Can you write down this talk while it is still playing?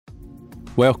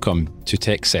Welcome to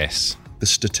Texas. The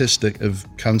statistic of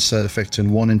cancer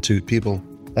affecting 1 in 2 people,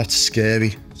 that's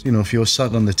scary. You know, if you're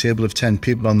sat on the table of 10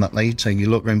 people on that night and you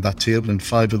look around that table and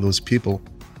 5 of those people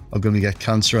are going to get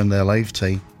cancer in their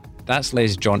lifetime. That's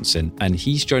Les Johnson, and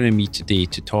he's joining me today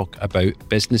to talk about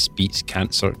Business Beats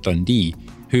Cancer Dundee,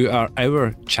 who are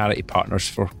our charity partners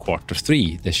for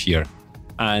Q3 this year.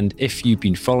 And if you've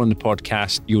been following the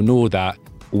podcast, you'll know that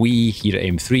we here at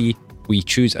M3, we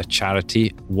choose a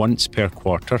charity once per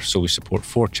quarter. So we support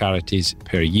 4 charities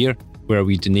per year, where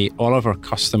we donate all of our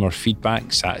customer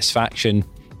feedback, satisfaction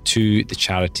to the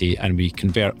charity, and we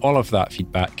convert all of that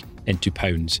feedback into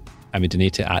pounds, and we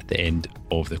donate it at the end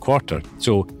of the quarter.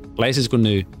 So Les is going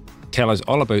to tell us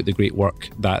all about the great work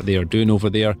that they are doing over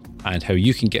there and how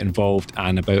you can get involved,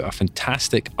 and about a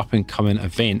fantastic up-and-coming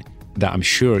event that I'm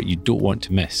sure you don't want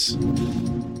to miss.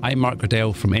 I'm Mark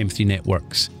Riddell from M3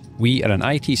 Networks. We are an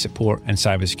IT support and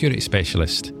cybersecurity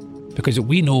specialist because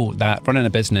we know that running a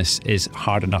business is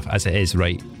hard enough as it is,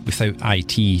 right, without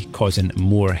IT causing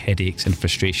more headaches and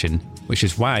frustration, which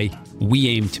is why we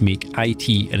aim to make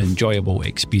IT an enjoyable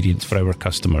experience for our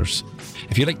customers.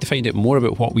 If you'd like to find out more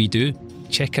about what we do,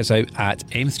 check us out at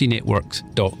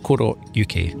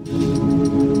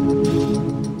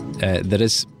m3networks.co.uk. There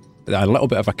is a little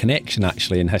bit of a connection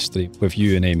actually in history with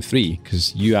you and M3,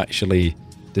 because you actually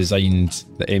designed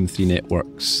the M3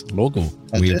 Networks logo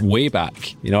way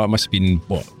back. You know, it must have been,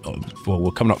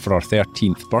 we're coming up for our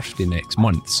 13th birthday next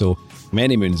month, so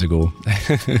many moons ago.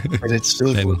 But it's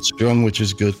still going strong, which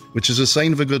is good, which is a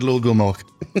sign of a good logo, Mark.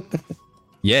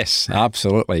 Yes,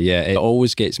 absolutely. Yeah, it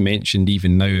always gets mentioned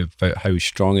even now about how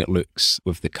strong it looks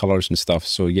with the colours and stuff.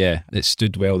 So yeah, it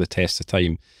stood well the test of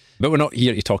time. But we're not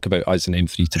here to talk about us and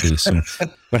M3 today. So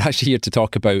we're actually here to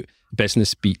talk about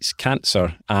Business Beats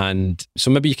Cancer. And so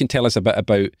maybe you can tell us a bit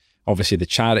about, obviously, the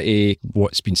charity,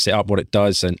 what's been set up, what it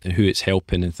does, and who it's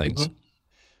helping and things. Mm-hmm.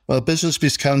 Well, Business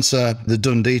Beats Cancer, the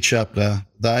Dundee chapter,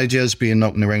 the idea has been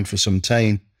knocking around for some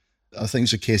time. I think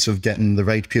it's a case of getting the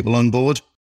right people on board,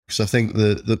 because I think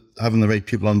that having the right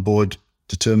people on board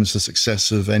determines the success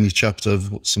of any chapter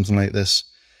of something like this.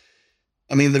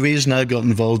 I mean, the reason I got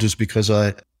involved is because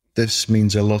this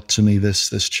means a lot to me,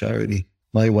 this charity.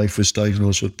 My wife was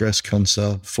diagnosed with breast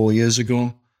cancer 4 years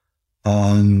ago,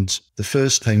 and the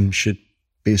first time she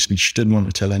didn't want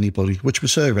to tell anybody, which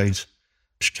was her right.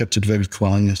 She kept it very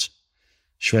quiet.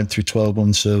 She went through 12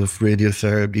 months of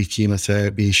radiotherapy,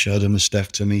 chemotherapy, she had a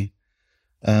mastectomy,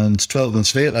 and 12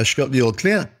 months later she got the all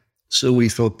clear. So we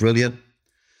thought, brilliant.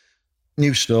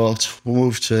 New start. We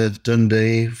moved to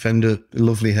Dundee, found a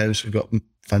lovely house. We've got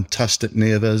fantastic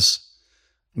neighbours.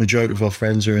 Majority of our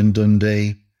friends are in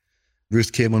Dundee.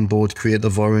 Ruth came on board,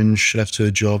 Creative Orange, left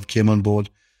her job, came on board.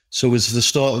 So it was the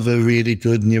start of a really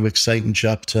good, new, exciting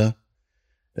chapter.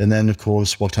 And then, of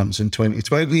course, what happens in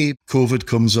 2020? COVID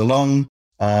comes along,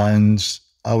 and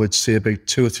I would say about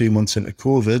 2 or 3 months into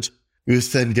COVID,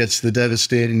 Ruth then gets the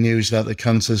devastating news that the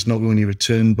cancer's not only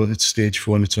returned, but it's stage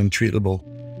 4 and it's untreatable.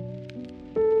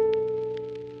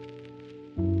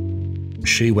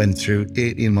 She went through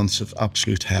 18 months of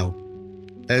absolute hell.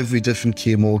 Every different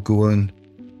chemo going.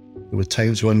 There were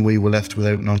times when we were left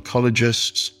without an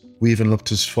oncologist. We even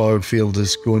looked as far afield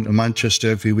as going to Manchester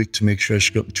every week to make sure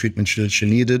she got the treatment she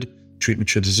needed, treatment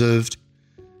she deserved.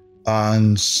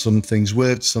 And some things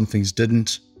worked, some things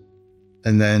didn't.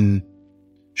 And then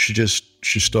she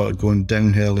started going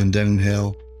downhill and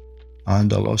downhill.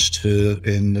 And I lost her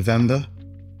in November,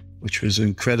 which was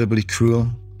incredibly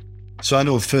cruel. So I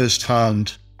know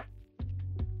firsthand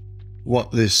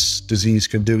what this disease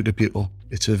can do to people.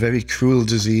 It's a very cruel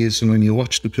disease, and when you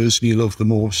watch the person you love the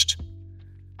most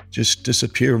just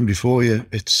disappearing before you,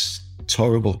 it's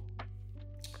horrible.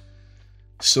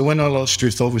 So when I lost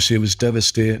Ruth, obviously it was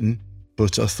devastating,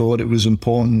 but I thought it was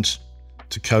important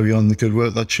to carry on the good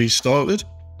work that she started.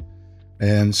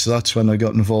 And so that's when I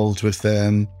got involved with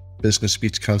Business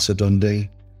Beats Cancer Dundee.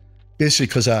 Basically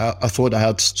because I thought I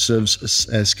had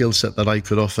a skill set that I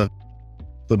could offer,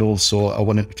 but also I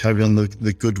wanted to carry on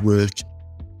the good work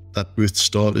that Ruth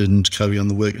started and carry on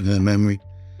the work in her memory.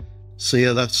 So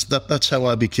yeah, that's how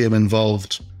I became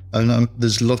involved. And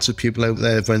there's lots of people out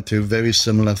there who've went through very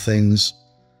similar things.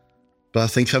 But I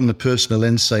think having a personal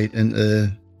insight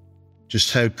into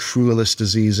just how cruel this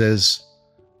disease is,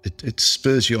 it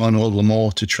spurs you on all the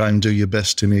more to try and do your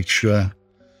best to make sure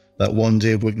that one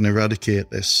day we can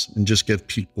eradicate this and just give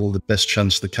people the best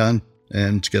chance they can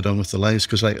and to get on with their lives.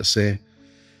 Because like I say,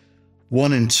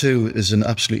 1 in 2 is an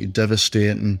absolutely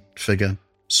devastating figure.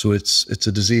 So it's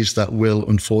a disease that will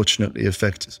unfortunately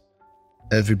affect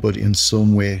everybody in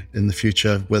some way in the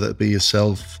future, whether it be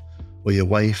yourself or your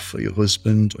wife or your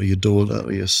husband or your daughter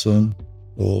or your son.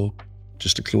 or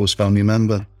just a close family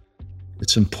member.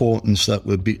 It's important that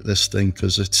we beat this thing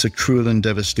because it's a cruel and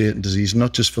devastating disease,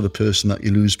 not just for the person that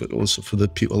you lose, but also for the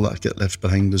people that get left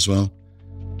behind as well.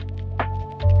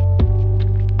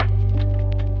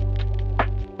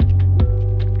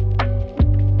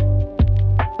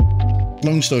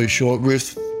 Long story short,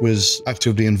 Ruth was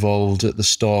actively involved at the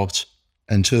start,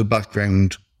 and her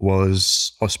background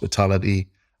was hospitality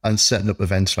and setting up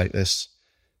events like this.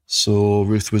 So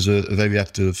Ruth was a very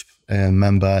active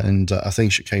member, and I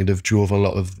think she kind of drove a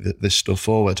lot of this stuff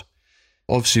forward.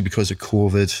 Obviously, because of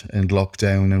COVID and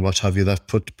lockdown and what have you, that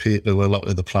put a lot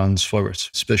of the plans for it,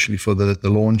 especially for the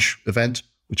launch event,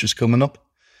 which is coming up.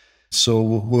 So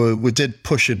we did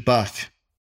push it back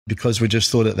because we just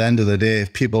thought at the end of the day,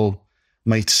 if people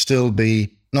might still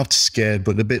be not scared,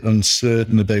 but a bit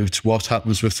uncertain about what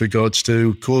happens with regards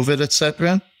to COVID,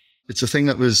 etc. It's a thing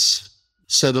that was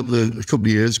set up a couple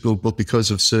of years ago, but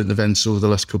because of certain events over the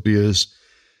last couple of years,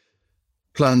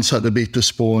 plans had to be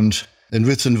postponed. And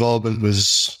Ruth's involvement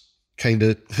was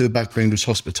her background was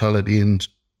hospitality and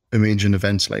arranging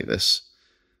events like this.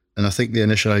 And I think the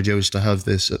initial idea was to have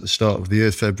this at the start of the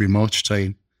year, February, March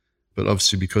time. But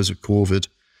obviously because of COVID,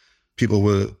 people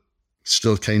were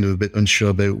still kind of a bit unsure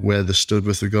about where they stood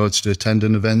with regards to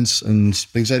attending events and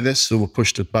things like this. So we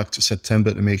pushed it back to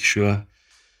September to make sure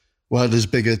we had as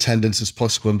big attendance as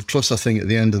possible. And plus, I think at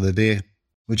the end of the day,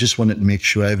 we just wanted to make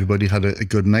sure everybody had a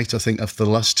good night. I think after the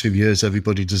last 2 years,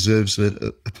 everybody deserves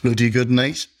a bloody good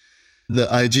night.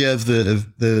 The idea of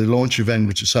the launch event,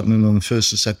 which is happening on the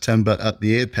 1st of September at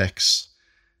the Apex,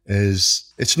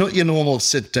 is it's not your normal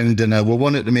sit-down dinner. We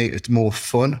wanted to make it more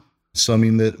fun. So, I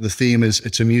mean, the theme is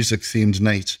it's a music-themed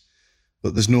night,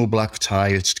 but there's no black tie.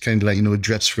 It's kind of like,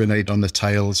 dress for a night on the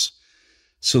tiles.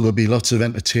 So there'll be lots of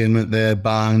entertainment there,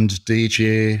 band,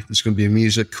 DJ. There's going to be a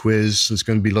music quiz. There's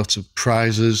going to be lots of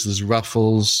prizes. There's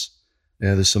raffles.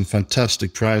 There's some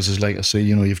fantastic prizes. Like I say,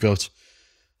 you've got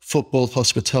football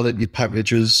hospitality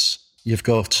packages. You've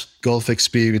got golf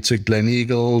experience at Glen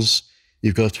Eagles.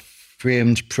 You've got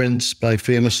framed prints by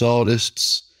famous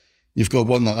artists. You've got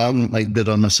one that I haven't bid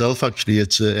on myself, actually.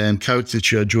 It's a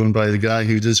caricature drawn by the guy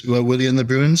who does Willie and the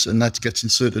Bruins, and that gets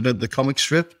inserted into the comic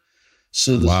strip.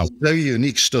 So there's very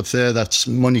unique stuff there that's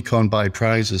money can't buy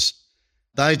prizes.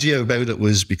 The idea about it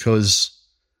was because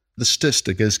the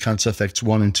statistic is cancer affects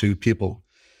 1 in 2 people.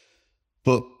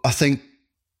 But I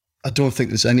don't think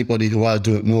there's anybody who I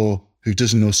don't know who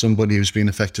doesn't know somebody who's been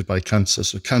affected by cancer.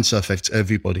 So cancer affects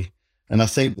everybody. And I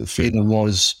think the feeling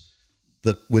was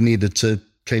that we needed to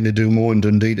kind of do more in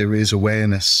Dundee to raise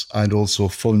awareness and also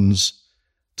funds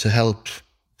to help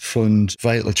fund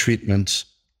vital treatment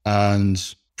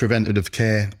and preventative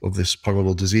care of this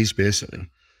horrible disease, basically.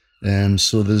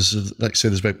 So there's, like I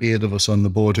said, there's about 8 of us on the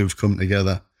board who've come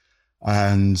together,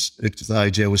 and the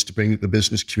idea was to bring the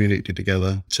business community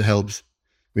together to help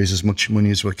raise as much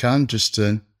money as we can, just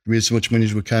to raise as much money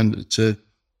as we can to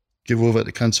give over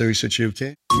to Cancer Research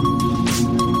UK.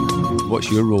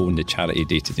 What's your role in the charity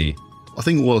day to day? I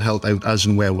think we'll help out as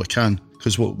and where we can,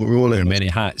 because we're all in many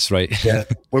hats, right? Yeah,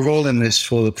 we're all in this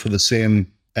for the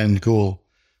same end goal.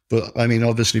 But I mean,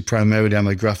 obviously, primarily, I'm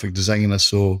a graphic designer,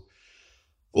 so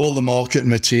all the marketing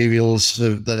materials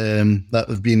that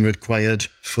have been required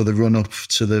for the run-up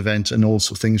to the event, and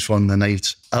also things from the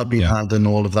night, I've been handling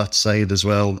all of that side as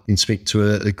well. Been speaking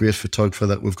to a great photographer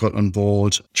that we've got on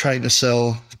board, trying to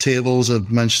sell tables.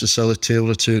 I've managed to sell a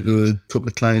table or two to a couple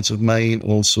of clients of mine,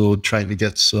 also trying to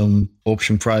get some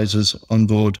auction prizes on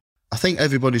board. I think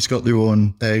everybody's got their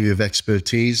own area of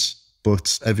expertise,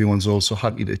 but everyone's also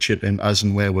happy to chip in as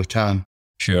and where we can.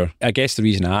 Sure. I guess the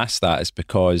reason I asked that is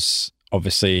because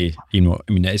obviously,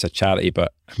 it is a charity,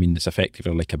 but it's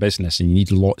effectively like a business, and you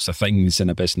need lots of things in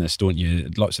a business, don't you?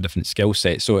 Lots of different skill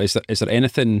sets. So is there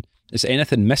anything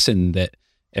missing that,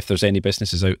 if there's any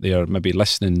businesses out there maybe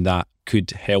listening, that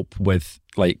could help with,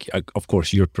 like, of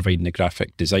course, you're providing the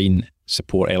graphic design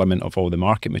support element of all the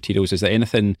market materials. Is there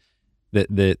anything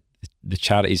that the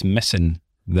charity's missing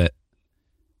that,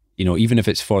 even if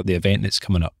it's for the event that's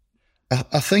coming up?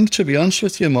 I think, to be honest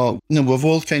with you, Mark, we've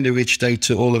all kind of reached out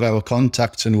to all of our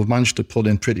contacts, and we've managed to pull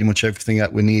in pretty much everything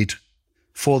that we need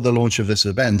for the launch of this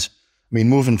event.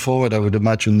 Moving forward, I would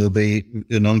imagine there'll be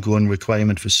an ongoing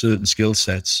requirement for certain skill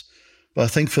sets. But I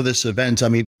think for this event,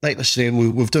 like I say,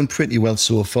 we've done pretty well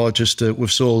so far.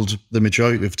 We've sold the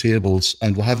majority of tables,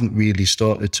 and we haven't really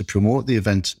started to promote the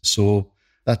event. So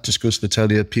that just goes to tell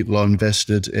you people are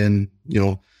invested in,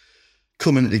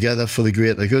 coming together for the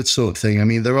greater good sort of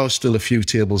thing. There are still a few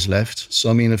tables left. So,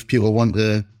 if people want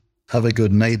to have a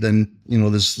good night, then,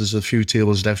 there's a few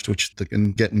tables left which they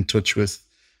can get in touch with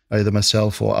either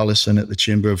myself or Alison at the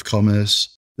Chamber of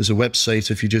Commerce. There's a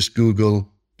website. If you just Google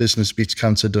Business Beats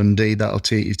Cancer Dundee, that'll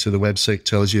take you to the website,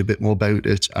 tells you a bit more about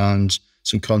it and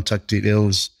some contact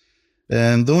details.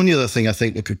 And the only other thing I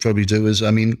think we could probably do is,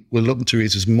 I mean, we're looking to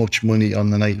raise as much money on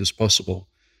the night as possible.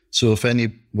 So if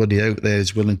anybody out there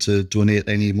is willing to donate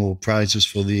any more prizes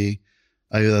for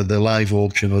either the live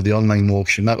auction or the online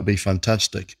auction, that would be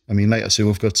fantastic. I mean, like I say,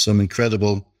 we've got some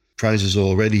incredible prizes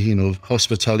already, you know,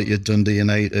 hospitality at Dundee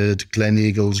United, Glen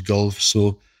Eagles Golf.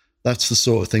 So that's the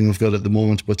sort of thing we've got at the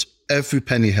moment, but every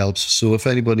penny helps. So if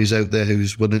anybody's out there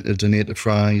who's willing to donate a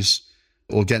prize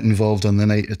or get involved on the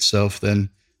night itself, then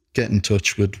get in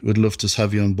touch. We'd love to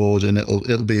have you on board, and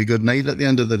it'll be a good night at the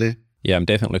end of the day. Yeah, I'm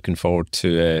definitely looking forward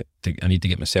to I need to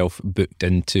get myself booked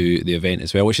into the event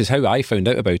as well, which is how I found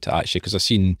out about it, actually, because I've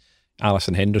seen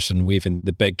Alison Henderson waving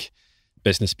the big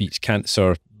Business Beats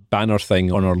Cancer banner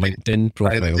thing on her LinkedIn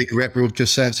profile. The big Rep Road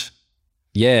cassette.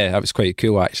 Yeah, that was quite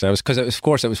cool, actually. Because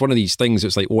it was one of these things. It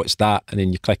was like, what's that? And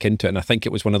then you click into it, and I think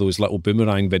it was one of those little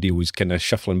boomerang videos, kind of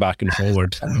shuffling back and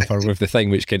forward with the thing,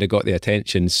 which kind of got the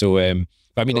attention. So,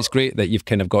 but I mean, it's great that you've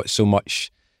kind of got so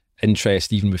much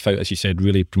interest, even without, as you said,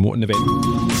 really promoting the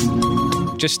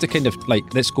event. Just to kind of like,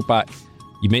 let's go back.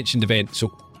 You mentioned the event.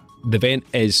 So the event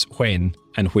is when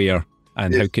and where,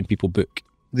 and how can people book?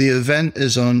 The event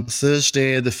is on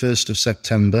Thursday, the 1st of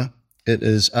September. It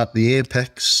is at the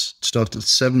Apex. It starts at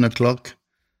 7 o'clock,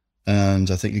 and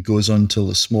I think it goes on till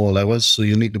the small hours. So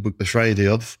you'll need to book the Friday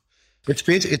off. It's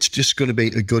great. It's just going to be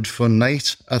a good, fun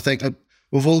night. I think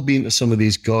we've all been to some of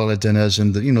these gala dinners,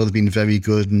 and you know, they've been very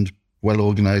good and well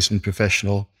organised and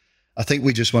professional. I think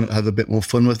we just want to have a bit more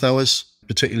fun with ours,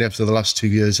 particularly after the last 2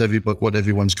 years, what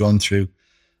everyone's gone through.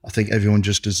 I think everyone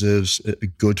just deserves a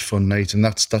good, fun night, and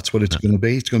that's what it's going to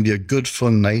be. It's going to be a good,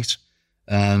 fun night,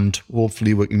 and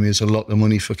hopefully we can raise a lot of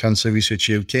money for Cancer Research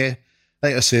UK.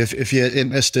 Like I say, if you're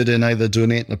interested in either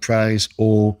donating a prize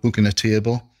or booking a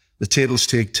table, the tables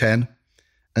take 10,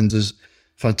 and there's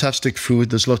fantastic food.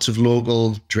 There's lots of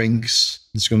local drinks.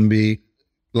 There's going to be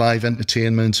live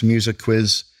entertainment, music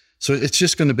quiz. So it's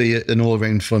just going to be an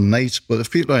all-round fun night. But if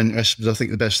people are interested, I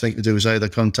think the best thing to do is either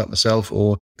contact myself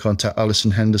or contact Alison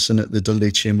Henderson at the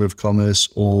Dundee Chamber of Commerce,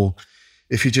 or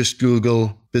if you just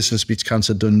Google Business Beats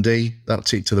Cancer Dundee, that'll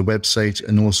take you to the website,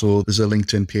 and also there's a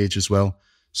LinkedIn page as well.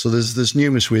 So there's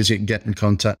numerous ways you can get in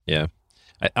contact. Yeah.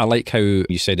 I like how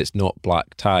you said it's not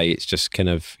black tie, it's just kind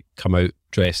of come out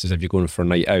dressed as if you're going for a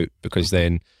night out, because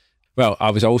then, well, I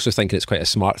was also thinking it's quite a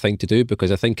smart thing to do,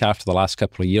 because I think after the last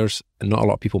couple of years, not a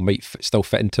lot of people might still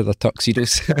fit into their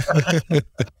tuxedos.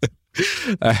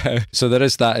 So there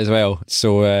is that as well.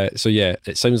 So yeah,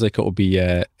 it sounds like it'll be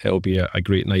a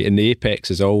great night. And the Apex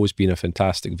has always been a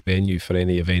fantastic venue for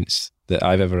any events that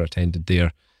I've ever attended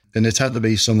there. And it had to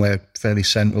be somewhere fairly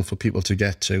central for people to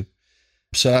get to.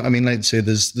 So, I mean, like I say,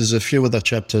 there's a few other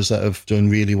chapters that have done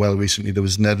really well recently. There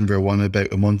was an Edinburgh one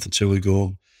about a month or two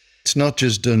ago. It's not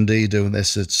just Dundee doing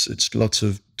this, it's lots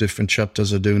of different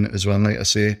chapters are doing it as well. And like I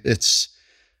say, it's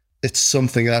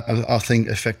something that I think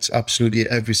affects absolutely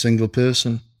every single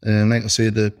person. And like I say,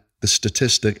 the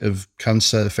statistic of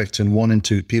cancer affecting 1 in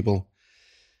 2 people,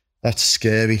 that's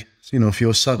scary. You know, if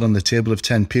you're sat on the table of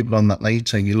 10 people on that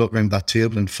night and you look around that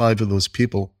table and 5 of those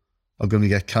people are going to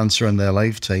get cancer in their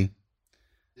lifetime.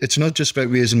 It's not just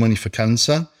about raising money for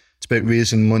cancer, it's about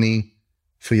raising money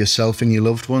for yourself and your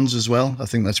loved ones as well. I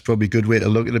think that's probably a good way to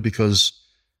look at it, because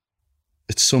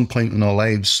at some point in our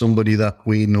lives, somebody that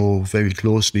we know very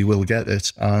closely will get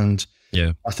it. And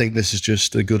yeah, I think this is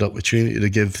just a good opportunity to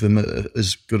give them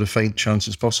as good a fight chance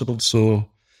as possible. So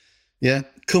yeah,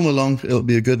 come along. It'll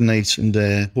be a good night, and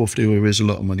hopefully we'll raise a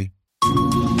lot of money.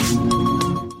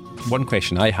 One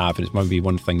question I have, and it's maybe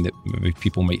one thing that maybe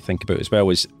people might think about as well,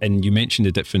 is, and you mentioned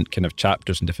the different kind of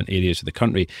chapters in different areas of the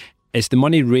country, is the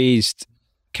money raised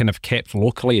kind of kept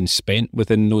locally and spent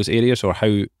within those areas, or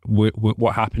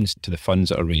what happens to the funds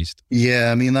that are raised?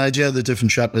 Yeah, I mean, the idea of the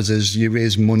different chapters is you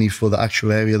raise money for the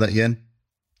actual area that you're in.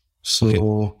 So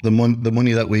okay. the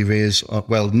money that we raise,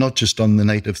 well, not just on the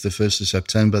night of the 1st of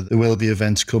September, there will be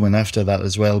events coming after that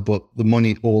as well, but the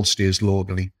money all stays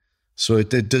locally. So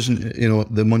it doesn't, you know,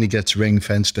 the money gets ring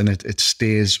fenced and it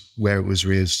stays where it was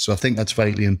raised. So I think that's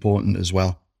vitally important as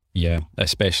well. Yeah,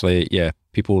 especially,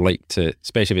 people like to,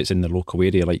 especially if it's in the local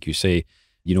area, like you say,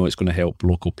 you know, it's going to help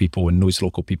local people, and those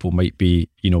local people might be,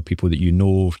 you know, people that you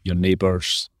know, your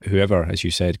neighbours, whoever, as you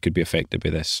said, could be affected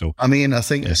by this. So I mean, I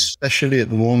think especially at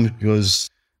the moment, because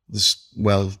there's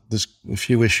a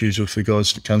few issues with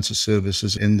regards to cancer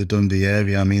services in the Dundee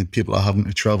area. I mean, people are having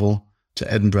to travel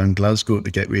to Edinburgh and Glasgow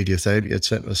to get radiotherapy,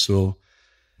 etc. So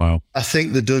wow. I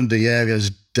think the Dundee area is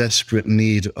desperate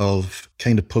need of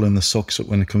kind of pulling the socks up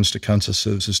when it comes to cancer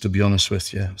services, to be honest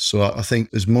with you. So I think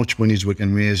as much money as we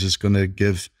can raise is going to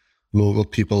give local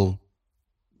people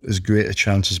as great a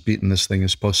chance as beating this thing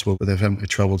as possible without having to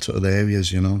travel to other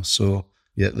areas, So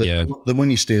the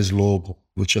money stays low,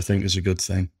 which I think is a good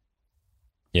thing.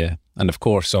 Yeah. And of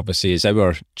course, obviously, as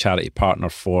our charity partner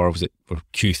for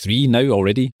Q3 now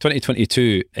already,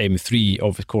 2022 M3,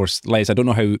 of course, Les, I don't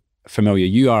know how familiar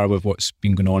you are with what's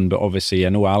been going on, but obviously I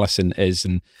know Alison is,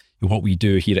 and what we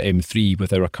do here at M3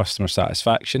 with our customer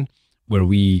satisfaction, where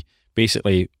we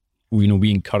basically,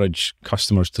 we encourage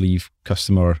customers to leave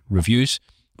customer reviews.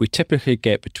 We typically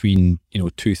get between,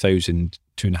 2,000,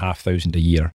 2,500 a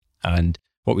year. And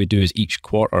what we do is each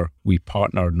quarter we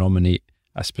nominate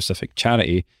a specific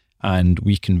charity, and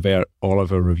we convert all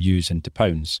of our reviews into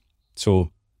pounds. So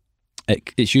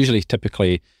it's usually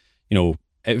typically,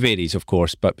 it varies of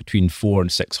course, but between £400 and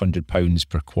 £600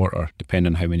 per quarter,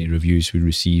 depending on how many reviews we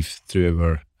receive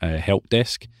through our help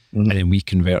desk. Mm-hmm. And then we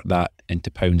convert that into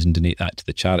pounds and donate that to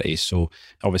the charity. So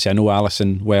obviously I know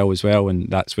Alison well as well, and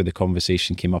that's where the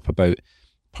conversation came up about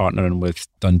partnering with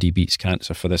Dundee Beats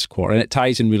Cancer for this quarter. And it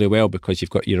ties in really well because you've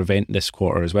got your event this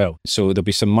quarter as well. So there'll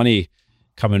be some money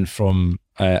coming from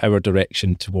our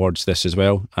direction towards this as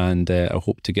well. And I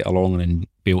hope to get along and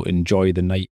be able to enjoy the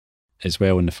night as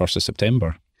well on the 1st of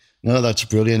September. No, that's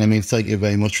brilliant. I mean, thank you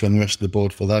very much from the rest of the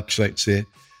board for that. Because like I say,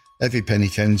 every penny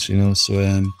counts,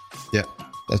 So, yeah,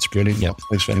 that's brilliant. Yep.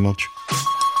 Thanks very much.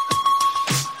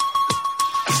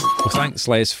 Well, thanks,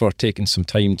 Les, for taking some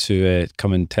time to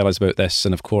come and tell us about this.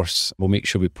 And of course, we'll make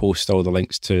sure we post all the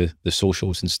links to the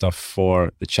socials and stuff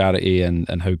for the charity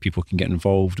and how people can get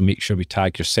involved. And make sure we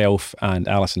tag yourself and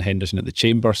Alison Henderson at the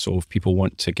Chamber. So if people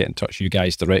want to get in touch with you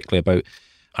guys directly about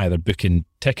either booking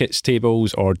tickets,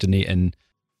 tables, or donating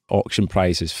auction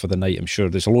prizes for the night, I'm sure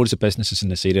there's loads of businesses in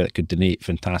this area that could donate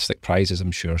fantastic prizes,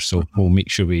 I'm sure. So we'll make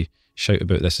sure we shout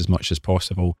about this as much as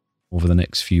possible over the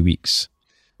next few weeks.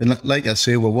 And like I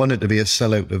say, we want it to be a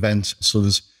sellout event. So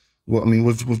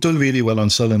we've done really well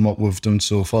on selling what we've done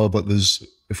so far, but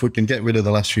if we can get rid of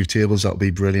the last few tables, that'll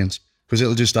be brilliant, because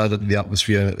it'll just add to the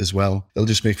atmosphere as well. It'll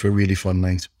just make for a really fun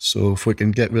night. So if we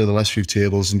can get rid of the last few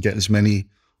tables and get as many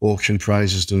auction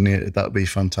prizes donated, that'd be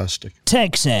fantastic.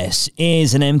 Texas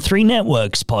is an M3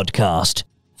 Networks podcast.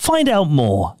 Find out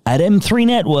more at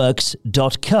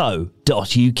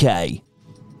m3networks.co.uk.